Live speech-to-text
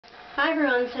Hi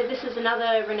everyone, so this is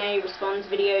another Renee Responds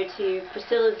video to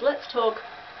Priscilla's Let's Talk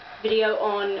video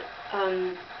on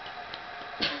love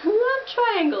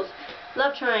triangles.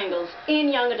 Love triangles in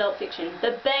young adult fiction.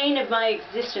 The bane of my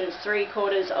existence,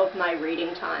 3/4 of my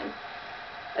reading time.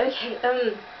 Okay,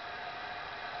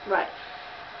 right.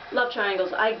 Love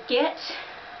triangles. I get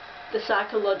the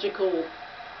psychological,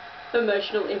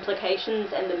 emotional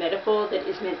implications and the metaphor that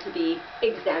is meant to be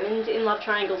examined in love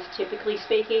triangles, typically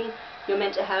speaking. You're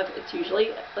meant to have, it's usually,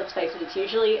 let's face it, it's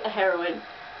usually a heroine.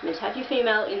 You're meant to have your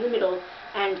female in the middle,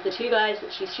 and the two guys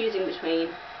that she's choosing between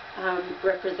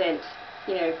represent,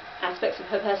 you know, aspects of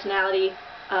her personality,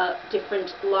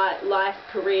 different life,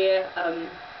 career,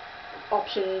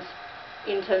 options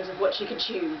in terms of what she could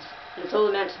choose. And it's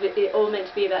all meant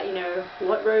to be about, you know,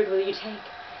 what road will you take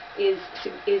is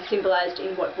symbolized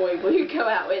in what boy will you go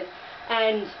out with.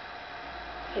 And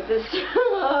there's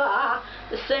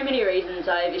so many reasons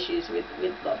I have issues with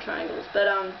love triangles, but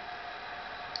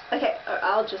okay,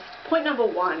 I'll just, point number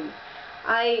one,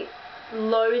 I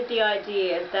loathe the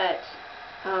idea that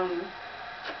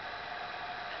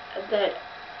that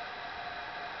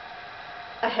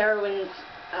a heroine's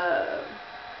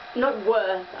not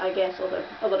worth, I guess, although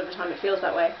a lot of the time it feels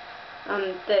that way,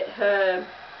 that her,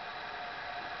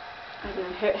 I don't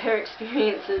know, her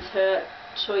experiences, her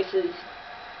choices,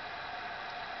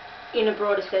 in a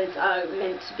broader sense, are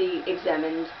meant to be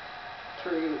examined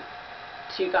through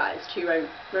two guys, two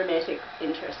romantic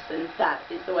interests, and that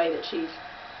is the way that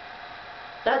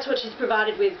that's what she's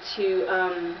provided with to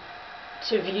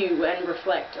view and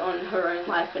reflect on her own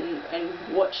life and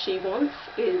what she wants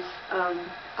is,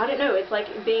 I don't know, it's like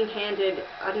being handed,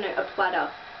 I don't know, a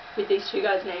platter with these two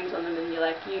guys' names on them, and you're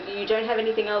like, you don't have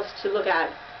anything else to look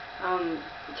at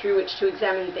through which to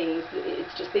examine things.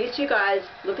 It's just these two guys,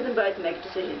 look at them both and make a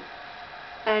decision.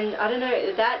 And I don't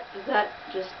know, that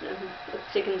just it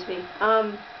sickens me.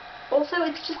 Also,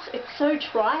 it's so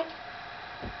trite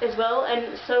as well,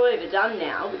 and so overdone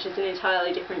now, which is an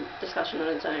entirely different discussion on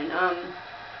its own.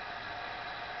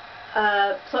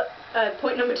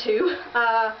 Point number two,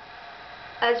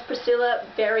 as Priscilla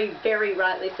very, very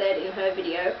rightly said in her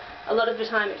video, a lot of the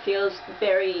time it feels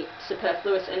very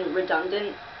superfluous and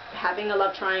redundant having a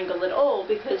love triangle at all,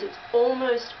 because it's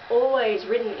almost always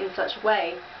written in such a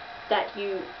way that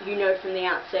you know from the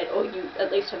outset, or you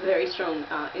at least have a very strong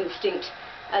instinct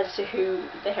as to who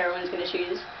the heroine's going to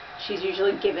choose. She's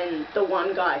usually given the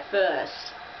one guy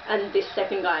first, and this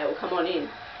second guy will come on in.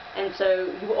 And so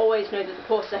you always know that the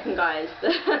poor second guy is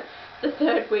the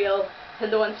third wheel,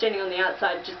 and the one standing on the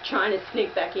outside just trying to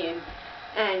sneak back in,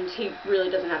 and he really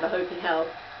doesn't have a hope in hell,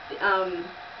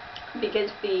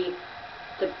 because the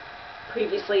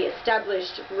previously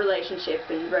established relationship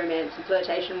and romance and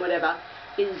flirtation, whatever,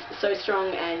 is so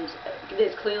strong, and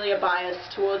there's clearly a bias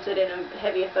towards it and a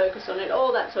heavier focus on it, all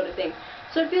that sort of thing.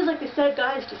 So it feels like this third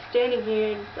guy is just standing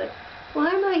here and it's like, why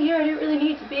am I here? I don't really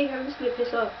need to be here, I'm just going to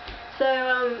piss off.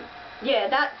 So, yeah,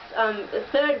 that's, the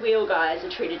third wheel guys are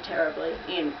treated terribly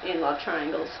in love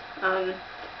triangles.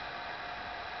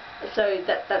 So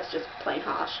that's just plain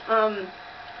harsh.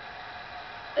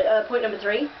 Point number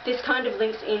three, this kind of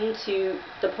links into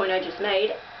the point I just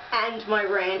made, and my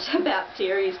rant about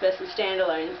series versus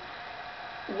standalones.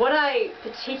 What I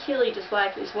particularly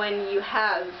dislike is when you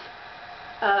have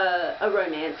a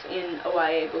romance in a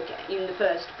YA book, in the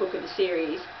first book of the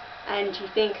series, and you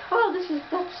think, oh,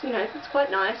 that's quite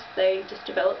nice, they just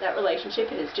developed that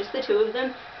relationship and it's just the two of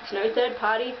them, there's no third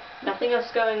party, nothing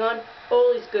else going on,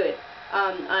 all is good.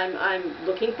 I'm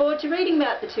looking forward to reading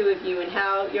about the two of you and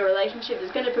how your relationship is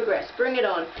going to progress. Bring it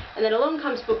on. And then along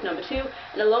comes book number 2,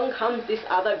 and along comes this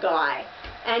other guy.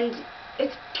 And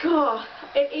it's,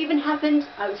 it even happened,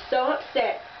 I was so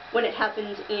upset when it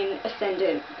happened in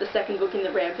Ascendant, the second book in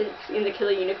the Rampants, in the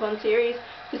Killer Unicorn series,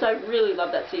 because I really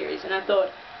love that series, and I thought,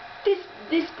 these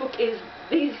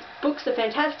books are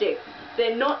fantastic.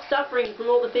 They're not suffering from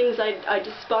all the things I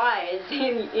despise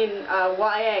in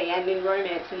YA and in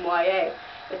romance in YA.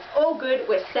 It's all good,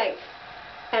 we're safe.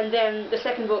 And then the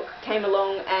second book came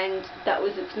along, and that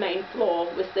was its main flaw,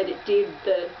 was that it did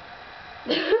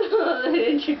it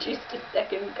introduced a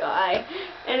second guy,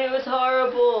 and it was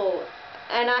horrible.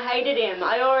 And I hated him.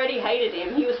 I already hated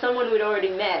him. He was someone we'd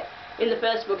already met in the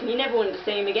first book, and you never wanted to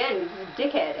see him again. He's a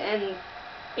dickhead, and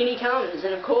in he comes,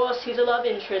 and of course he's a love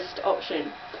interest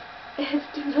option.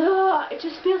 It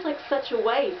just feels like such a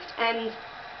waste. And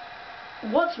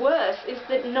what's worse is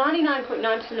that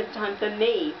 99.9% of the time, for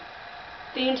me,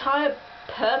 the entire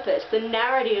purpose, the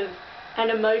narrative and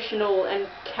emotional and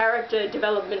character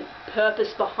development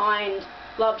purpose behind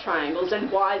love triangles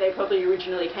and why they probably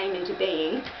originally came into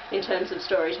being in terms of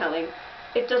storytelling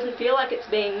it doesn't feel like it's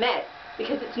being met,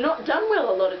 because it's not done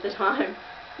well a lot of the time.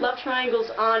 Love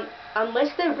triangles aren't,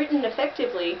 unless they're written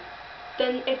effectively,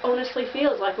 then it honestly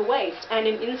feels like a waste, and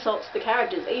it insults the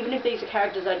characters, even if these are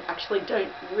characters I actually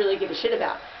don't really give a shit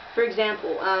about. For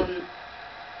example,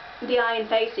 the Iron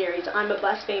Fae series, I'm a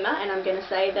blasphemer, and I'm going to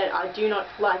say that I do not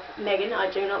like Megan, I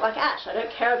do not like Ash, I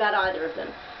don't care about either of them.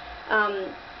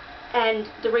 And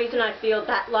the reason I feel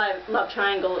that love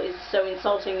triangle is so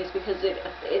insulting is because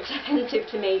it's offensive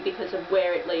to me because of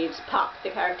where it leaves Puck, the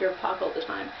character of Puck, all the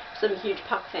time. So I'm a huge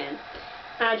Puck fan.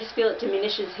 And I just feel it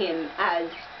diminishes him as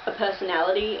a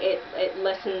personality. It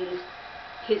lessens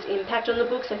his impact on the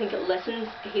books. I think it lessens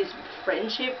his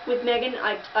friendship with Megan.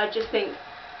 I just think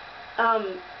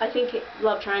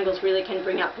love triangles really can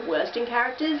bring out the worst in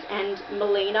characters, and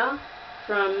Melina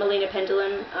from Melina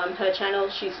Pendulum, her channel,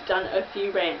 she's done a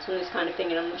few rants on this kind of thing,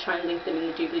 and I'm going to try and link them in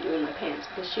the doobly-doo in my pants,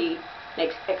 because she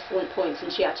makes excellent points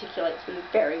and she articulates them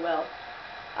very well.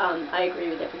 I agree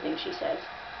with everything she says.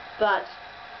 But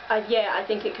yeah, I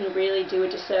think it can really do a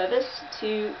disservice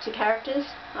to characters.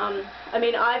 I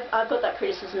mean, I've got that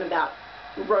criticism about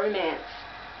romance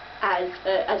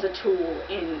as a tool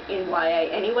in YA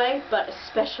anyway, but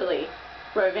especially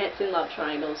romance in love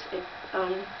triangles.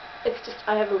 It's just,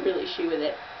 I have a real issue with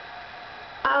it.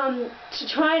 To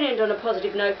try and end on a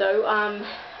positive note though,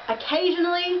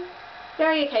 occasionally,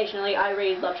 very occasionally, I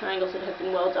read love triangles that have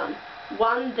been well done.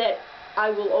 One that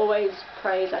I will always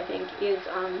praise, I think, is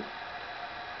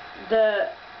the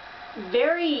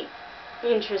very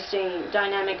interesting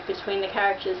dynamic between the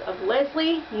characters of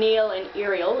Leslie, Neil and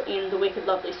Iriel in the Wicked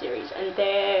Lovely series, and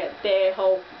their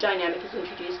whole dynamic is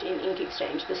introduced in Ink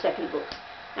Exchange, the second book,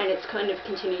 and it's kind of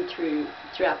continued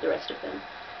throughout the rest of them,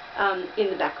 in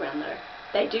the background though.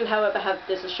 They do, however,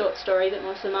 there's a short story that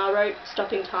Melissa Marr wrote,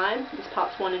 Stopping Time, it's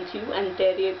parts 1 and 2, and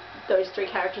those three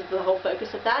characters are the whole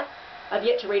focus of that. I've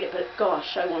yet to read it, but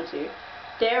gosh, I want to.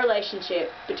 Their relationship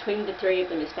between the three of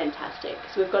them is fantastic.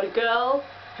 So we've got a girl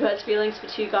who has feelings for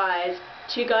two guys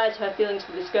who have feelings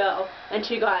for this girl, and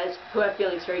two guys who have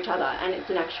feelings for each other, and it's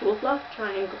an actual love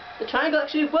triangle. The triangle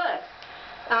actually works,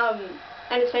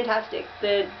 and it's fantastic.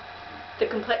 The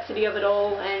complexity of it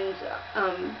all, and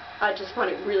I just find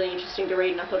it really interesting to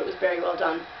read, and I thought it was very well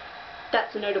done.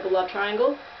 That's a notable love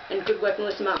triangle, and good work,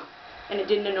 Melissa Marr, and it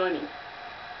didn't annoy me.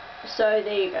 So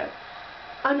there you go.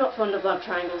 I'm not fond of love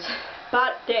triangles,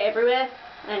 but they're everywhere,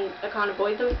 and I can't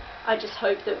avoid them. I just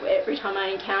hope that every time I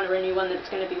encounter a new one that it's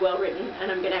going to be well written,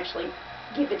 and I'm going to actually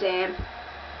give a damn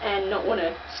and not want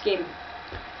to skim.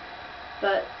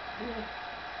 But yeah,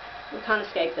 we can't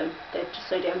escape them. They're just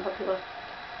so damn popular.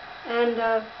 And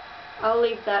I'll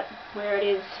leave that where it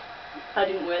is. I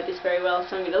didn't word this very well,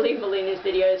 so I'm going to leave Melina's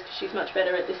videos because she's much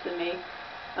better at this than me.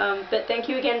 But thank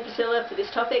you again, Priscilla, for this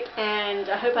topic, and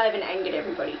I hope I haven't angered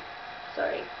everybody.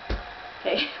 Sorry.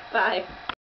 Okay, bye.